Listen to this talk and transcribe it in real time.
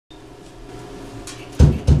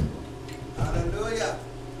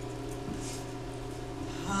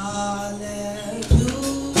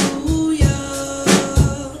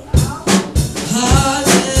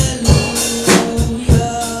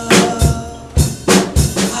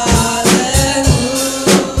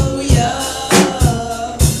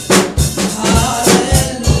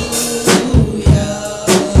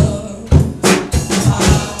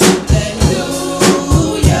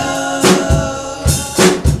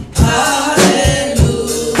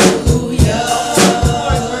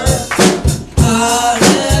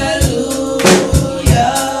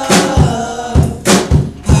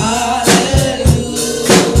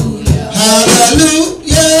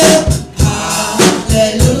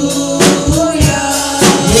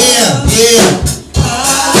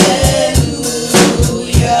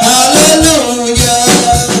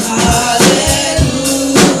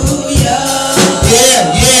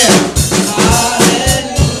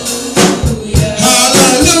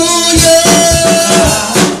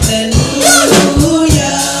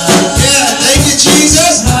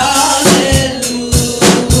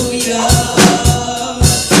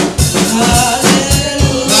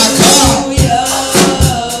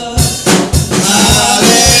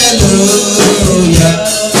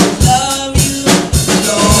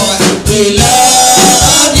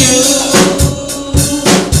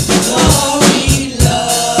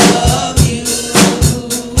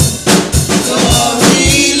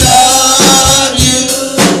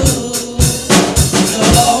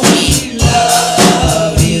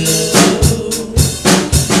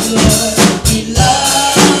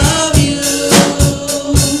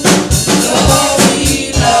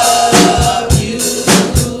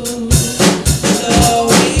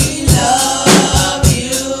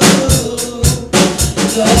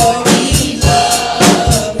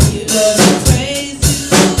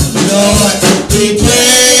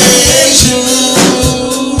praise you.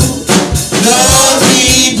 Lord,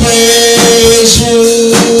 we praise you.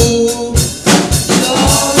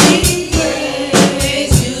 Lord, we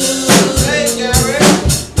praise you.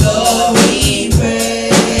 Lord, we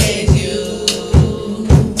praise you.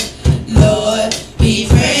 Lord, we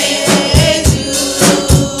praise you.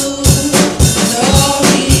 Lord,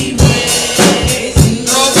 we praise you.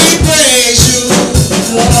 Lord, we praise you.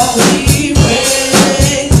 Lord, we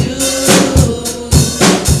praise you.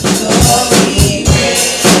 Lord, we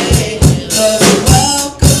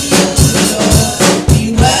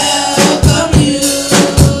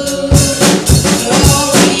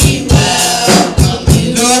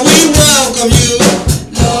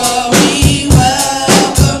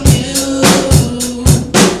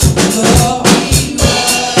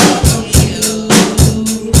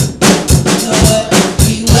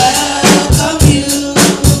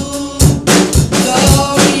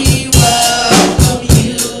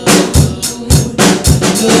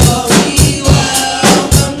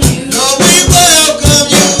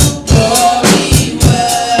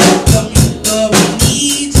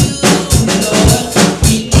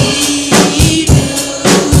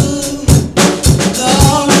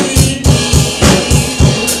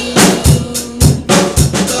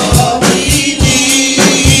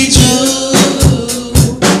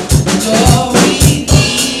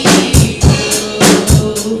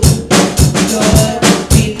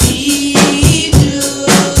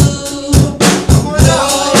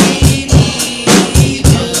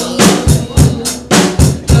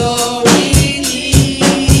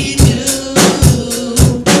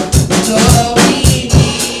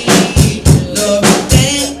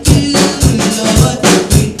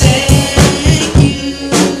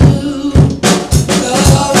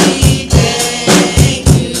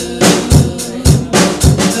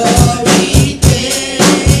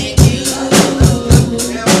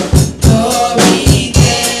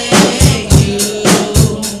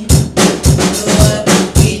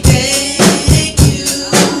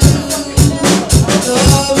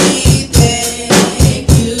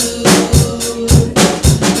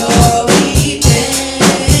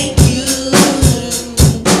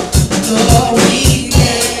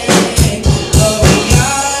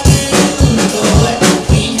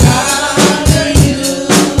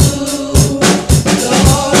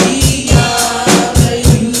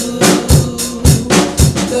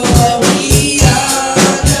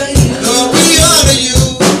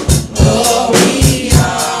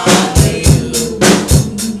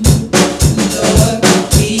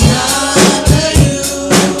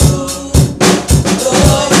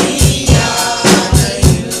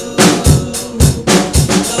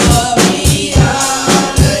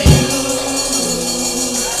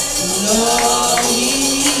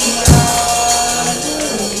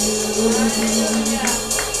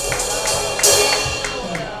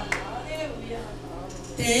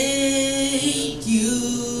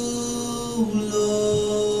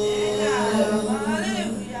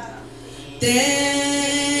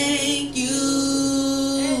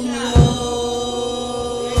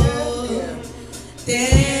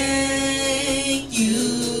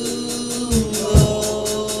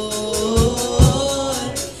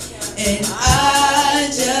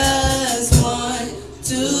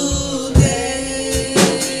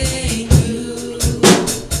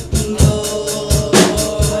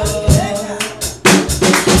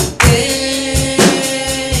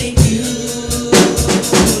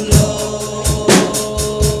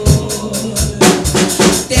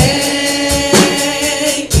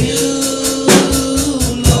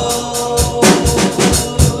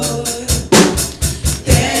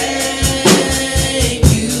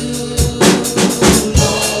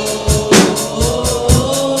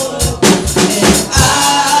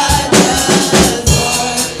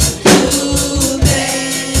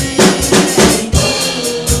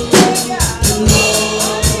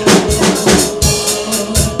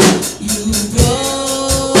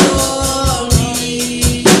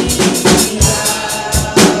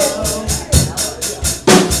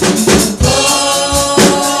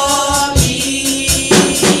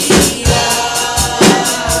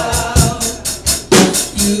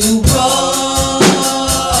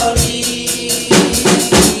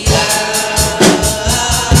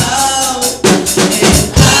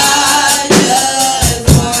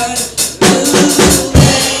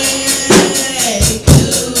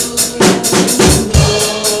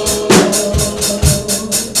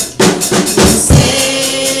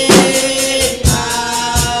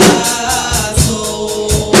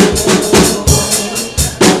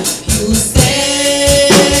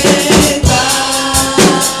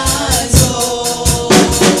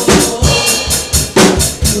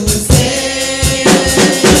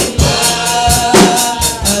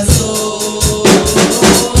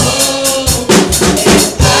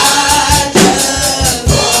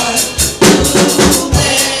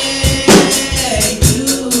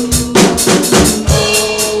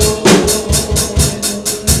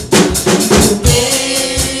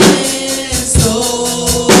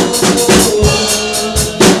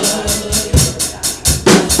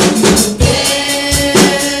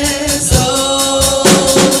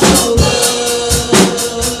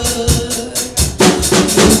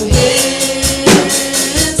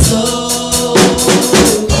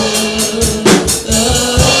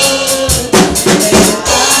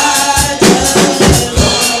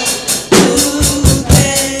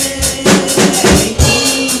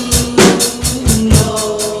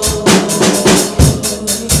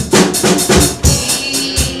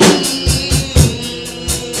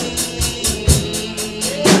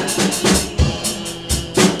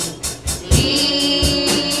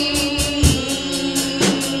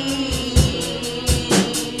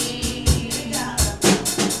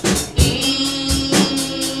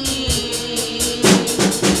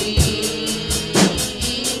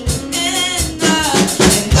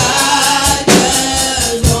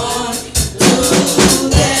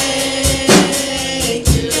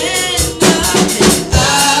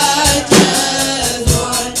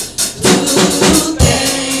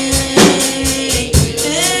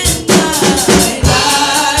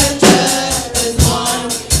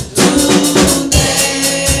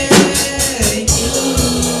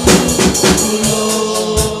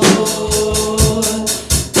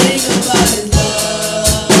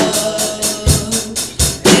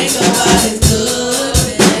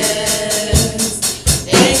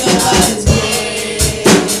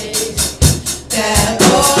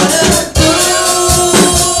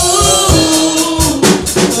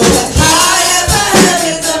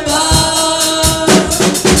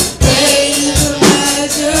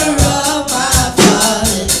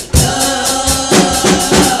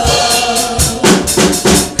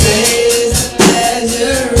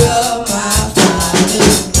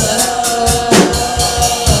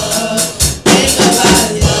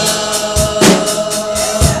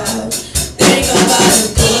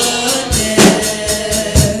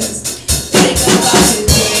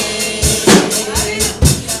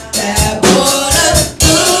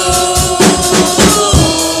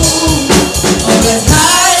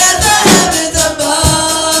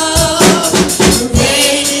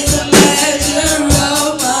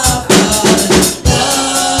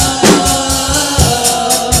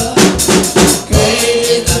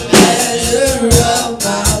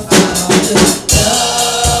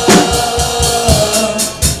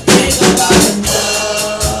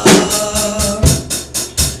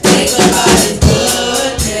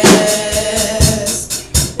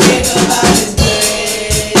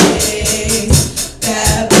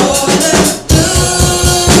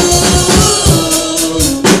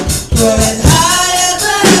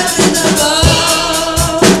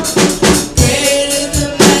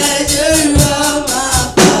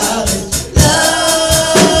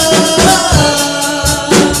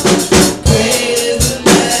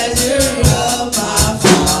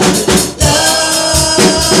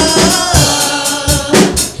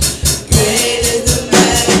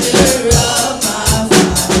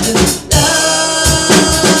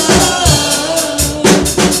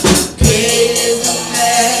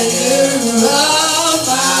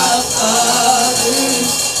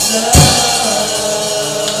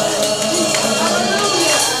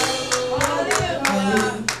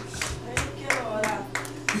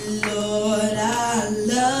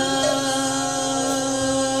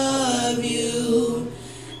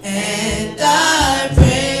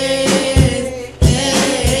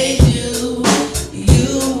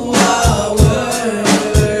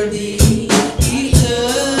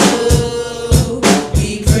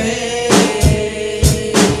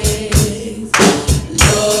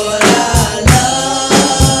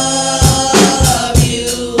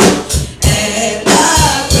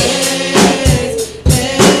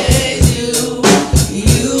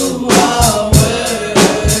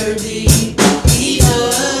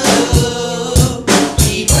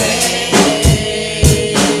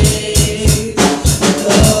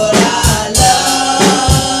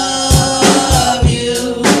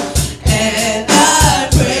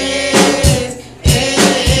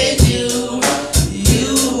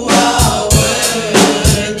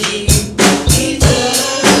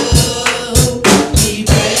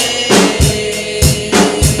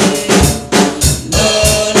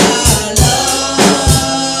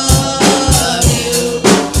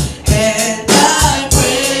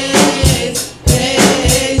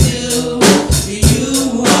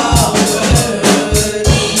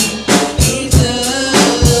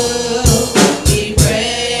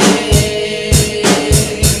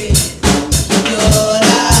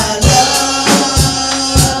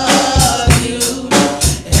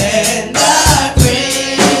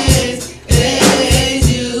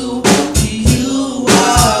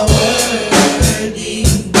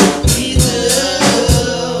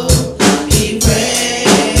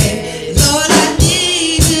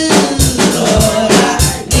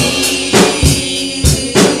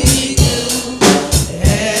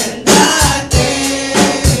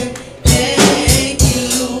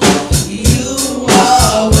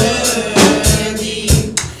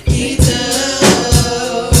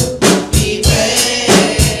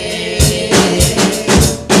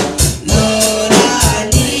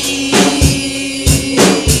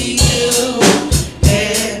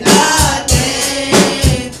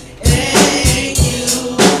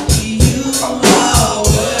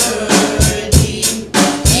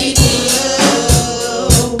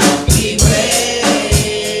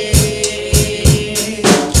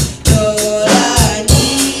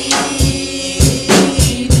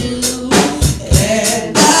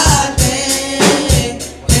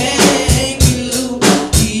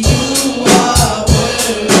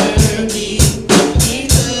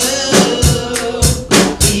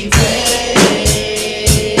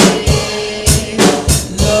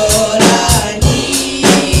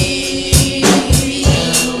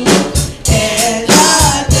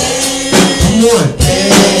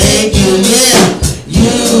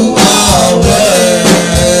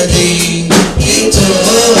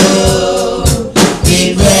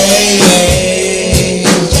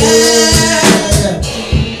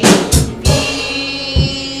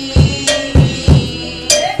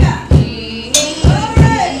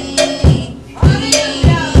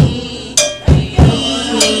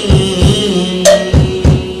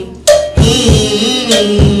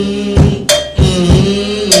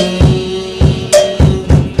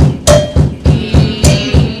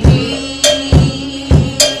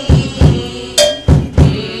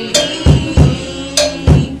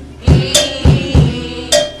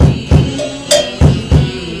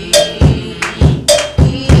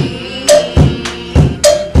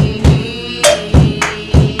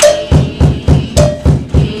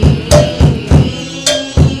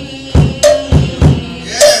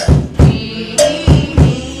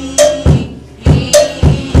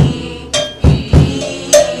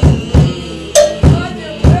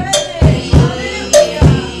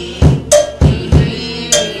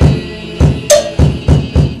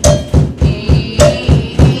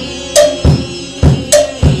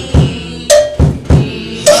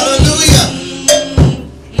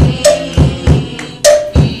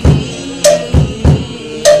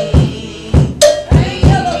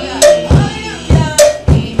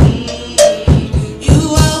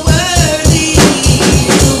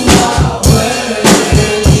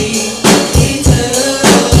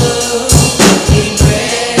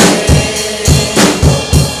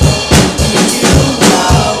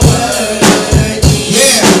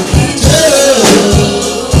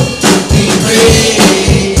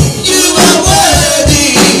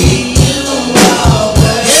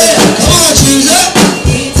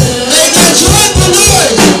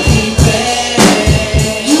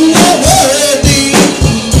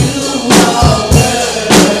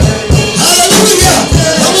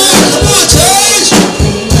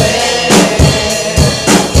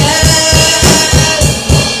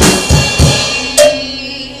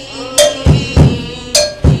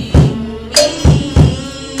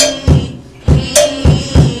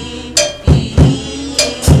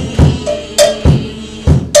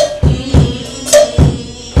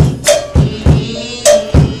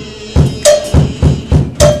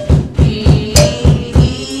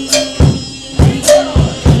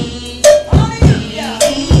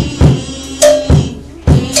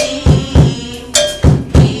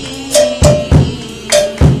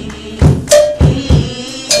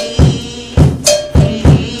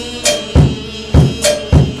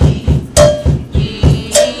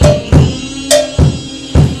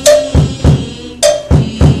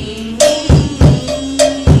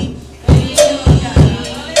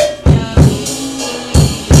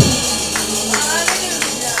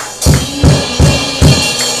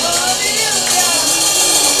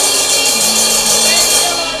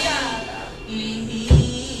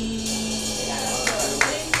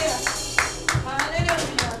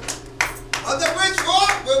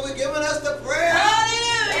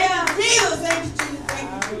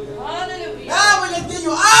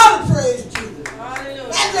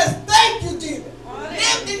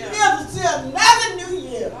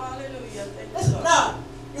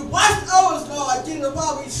Jesus,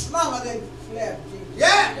 while we slumbered and slept, Jesus.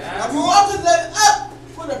 Yeah. And we woke us up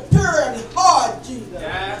with a pure and hard, Jesus.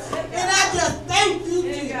 Yes. And I just thank you,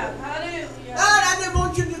 Jesus. Hallelujah. God, I just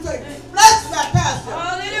want you to say, bless my pastor.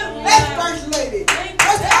 Hallelujah. Bless First Lady.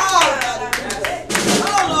 Bless all of us, Jesus.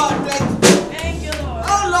 Oh, Lord, bless you. Thank you, Lord.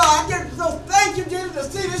 Oh, Lord, I just so thank you, Jesus, to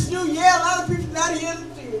see this new year. A lot of people not here to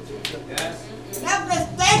see it, Jesus. Yes. And I just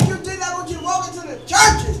thank you, Jesus. I want you to walk into the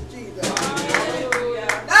churches, Jesus. Hallelujah.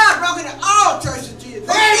 Now I broke into all churches, Jesus.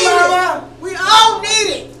 We Hey, need Mama. it. We all need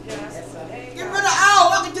it. Yes, sir. Get rid of all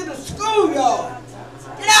walking to the schoolyard.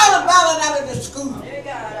 Get all the violence out of the school. Hey,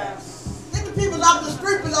 God. Get the people off the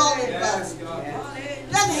street with all this Yes, violence.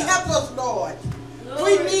 God. Just help us, Lord.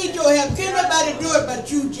 We need your help. Can't nobody do it but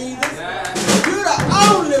you, Jesus. Yes. You're the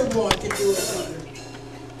only one can do it, Jesus.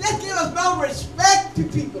 Just give us more respect to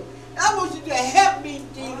people. I want you to help me,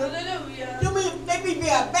 Jesus. Hallelujah. You mean make me be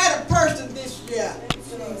a better person this year.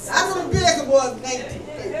 I want to be like it was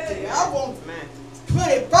 1913. I want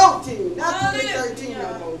 2014, not 2013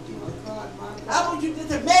 no more, Jesus. I want you just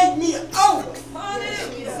to make me over.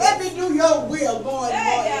 Hallelujah. Let me do your will more and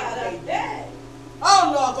more Hey, every God. day. Hey,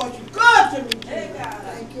 Oh, Lord, because you're good to me, hey, Jesus. God.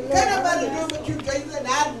 Thank you, Can't Lord. nobody do it but you, Jesus, and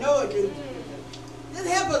I know it, Jesus. Just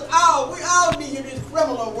help us all. We all need you in this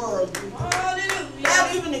criminal world, Jesus. Not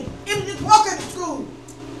Hallelujah. even just walking to school.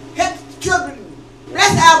 Help the children.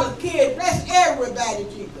 Bless our kids. Bless everybody,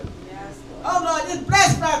 Jesus. Yes, Lord. Oh, Lord, just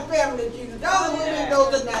bless my family, Jesus. Those women,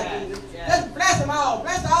 those are not, Jesus. Just bless them all.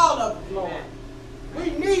 Bless all of them, Lord.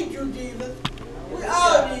 We need you, Jesus. We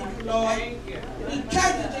all need you, Lord. Thank you. These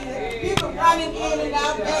churches, Jesus, people running in and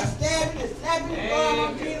out, backstabbing and slapping and going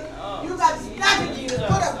on, Jesus. You got to stop it, Jesus.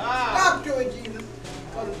 Put a stop to it, Jesus.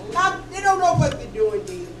 They don't know what they're doing,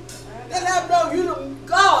 Jesus. They let them know you're the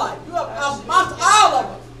God. You're amongst all of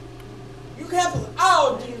us. You can help us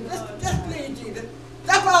all, Jesus. Just please, Jesus.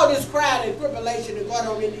 Stop all this crying and tribulation that's going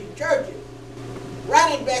on in these churches.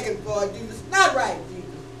 Running back and forth, Jesus. It's not right,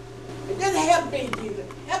 Jesus. And just help me, Jesus.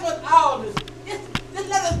 Help us all. Just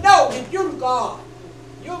let us know that you're God.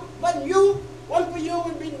 Wasn't for you, it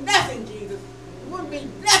would be nothing, Jesus. It wouldn't be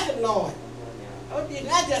nothing, Lord. Oh, Jesus,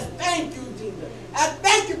 I just thank you, Jesus. I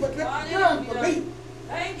thank you for what you're doing for me.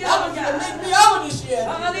 Thank you, I want Lord you to make me God. over this year, Jesus.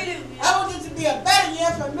 Hallelujah. I want this to be a better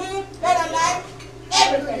year for me, better life,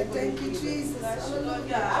 everything for Thank me, you, Jesus. Bless you, Lord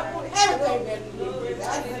Hallelujah. I God. want everything better for me,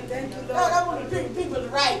 Jesus. Thank you, Lord, I Lord. want to treat people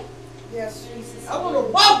right. Yes, Jesus. I want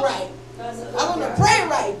to walk right. Bless you, I Lord want to God. pray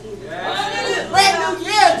right, Jesus. Yes. Brand new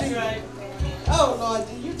year, Jesus. Oh, Lord,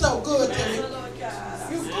 Jesus, you're so good to Bless me. you, Lord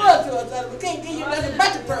God. You good to us, Lord. We can't give you nothing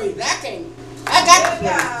but the praise. I can't. I got to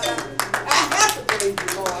praise. I have to praise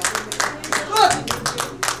you, Lord. You're good to me,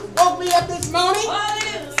 Jesus. You woke me up this morning,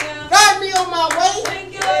 Hallelujah. got me on my way.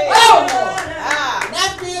 Thank you, Lord Oh, God. Lord. And I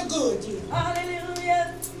feel good, Jesus.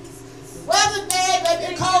 Hallelujah. Weather bad,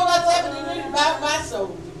 baby, cold outside, but it didn't bother my soul,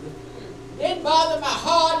 Jesus. It didn't bother my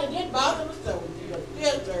heart, it didn't bother my soul, Jesus.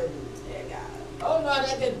 Still serving. Yeah, God. Oh, Lord,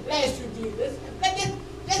 I just bless you, Jesus.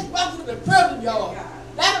 Let's walk through the prison yard.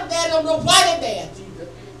 Let them there don't know why they're there, Jesus.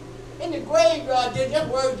 In the graveyard, they just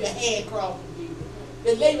word your hand crossing, Jesus.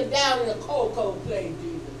 They lay me down in a cold, cold place,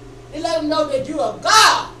 Jesus. They let them know that you're a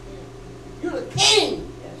God. You're the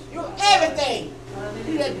King. You're everything.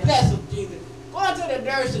 You just bless them, Jesus. Going to the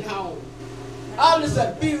nursing home. All this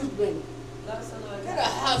abusement. Bless the Lord To the God.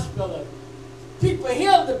 hospital. People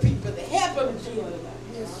heal the people. They help them, Jesus.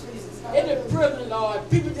 Yes, Jesus. In the prison, Lord,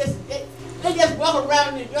 people they just walk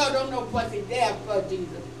around and y'all don't know what they're there for,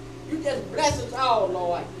 Jesus. You just bless us all,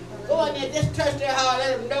 Lord. Go in there, just touch their heart,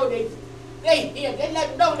 let them know they here. They let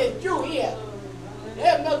them know that you're here.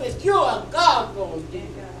 Let them know that you're a God for them,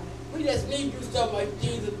 Jesus. We just need you so much,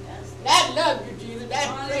 Jesus. And I love you, Jesus.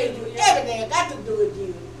 I praise you every day. I got to do it,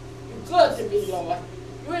 Jesus. You're good to me, Lord.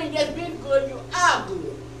 You ain't just been good, you are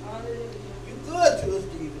good. You're good to us,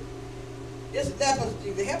 Jesus. Just help us,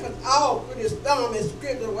 Jesus. Help us all through this storm and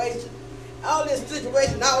situation. All this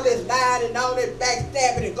situation, all this lying and all this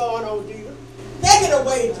backstabbing and going on, Jesus. Take it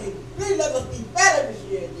away, Jesus. Please let us be better this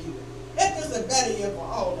year, Jesus. Make this a better year for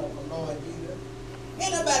all of us, Lord Jesus.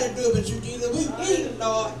 Ain't nobody do it but you, Jesus. We need it,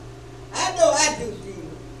 Lord. I know I do, Jesus.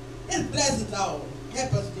 Just bless us all.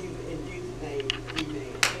 Help us, Jesus. In Jesus' name,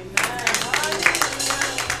 amen.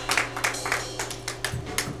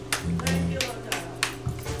 Thank you, Lord God.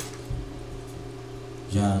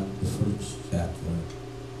 John, the first chapter.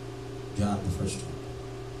 John, the first chapter.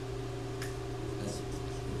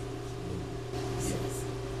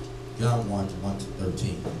 John 1 to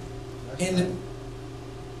 13.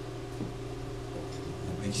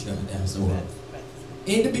 Make sure that's the word.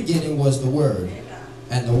 In the beginning was the Word,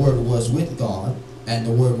 and the Word was with God, and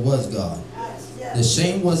the Word was God. Yes, The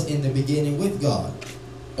same was in the beginning with God.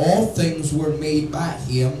 All things were made by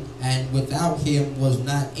him, and without him was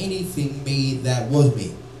not anything made that was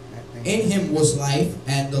made. In him was life,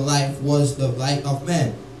 and the life was the light of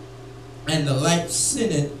men. And the light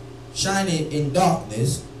shined in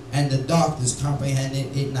darkness, and the darkness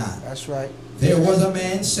comprehended it not. That's right. There was a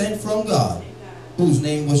man sent from God, whose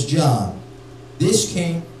name was John. This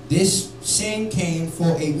same came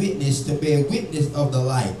for a witness, to bear witness of the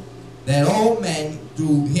light, that all men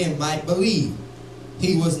through him might believe.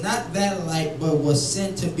 He was not that light, but was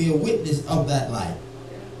sent to bear witness of that light.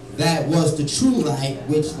 That was the true light,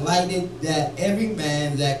 which lighted that every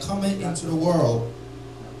man that cometh into the world.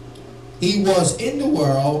 He was in the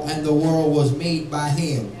world, and the world was made by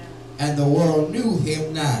him, and the world knew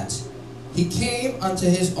him not. He came unto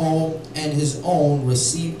his own, and his own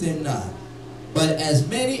received him not. But as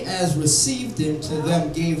many as received him, to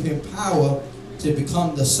them gave him power to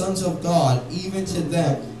become the sons of God, even to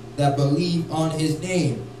them that believe on his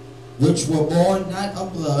name, which were born not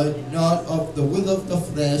of blood, nor of the will of the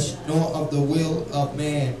flesh, nor of the will of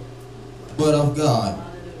man, but of God.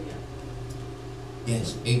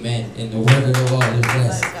 Yes, amen. And the word of the Lord is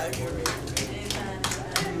blessed.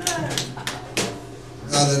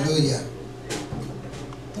 Hallelujah.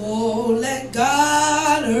 Oh, let God